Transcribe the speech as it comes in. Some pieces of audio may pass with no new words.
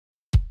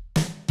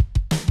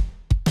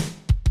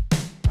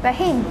We're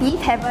here in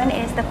Beef Heaven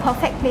and it's the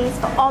perfect place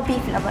for all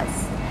beef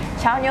lovers.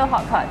 Chao Niu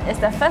Hot Pot is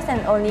the first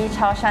and only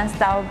Chao Shan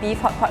Style beef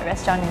hot pot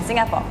restaurant in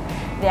Singapore.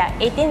 There are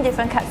 18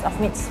 different cuts of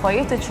meats for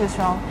you to choose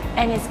from,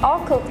 and it's all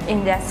cooked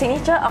in their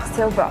signature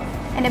oxtail broth.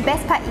 And the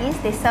best part is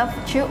they serve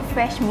chilled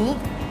fresh meat,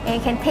 and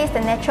you can taste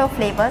the natural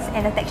flavors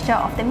and the texture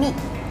of the meat.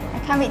 I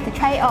can't wait to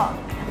try it all.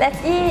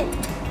 Let's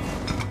eat!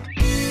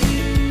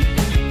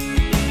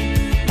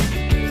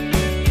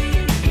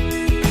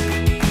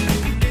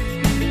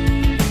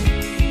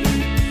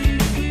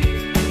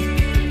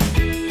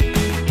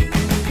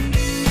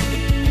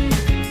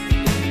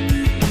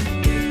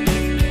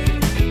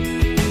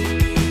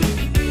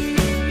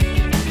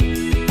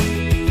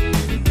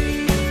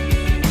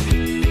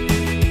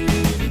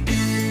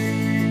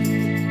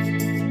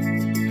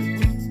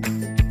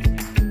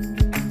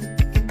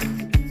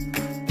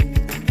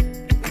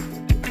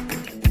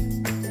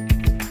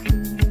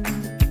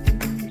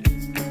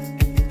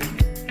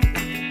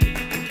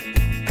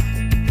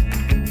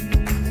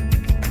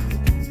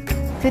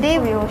 Today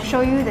we will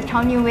show you the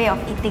Chao Niu way of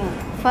eating.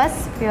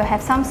 First, we will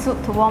have some soup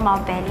to warm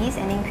our bellies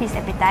and increase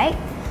appetite.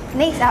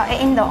 Next, I'll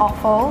add in the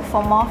offal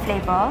for more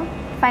flavour.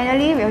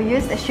 Finally, we'll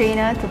use the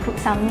strainer to cook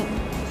some meat.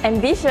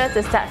 And be sure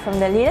to start from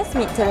the leanest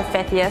meat to the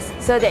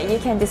fattiest so that you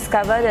can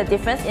discover the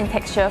difference in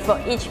texture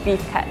for each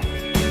beef cut.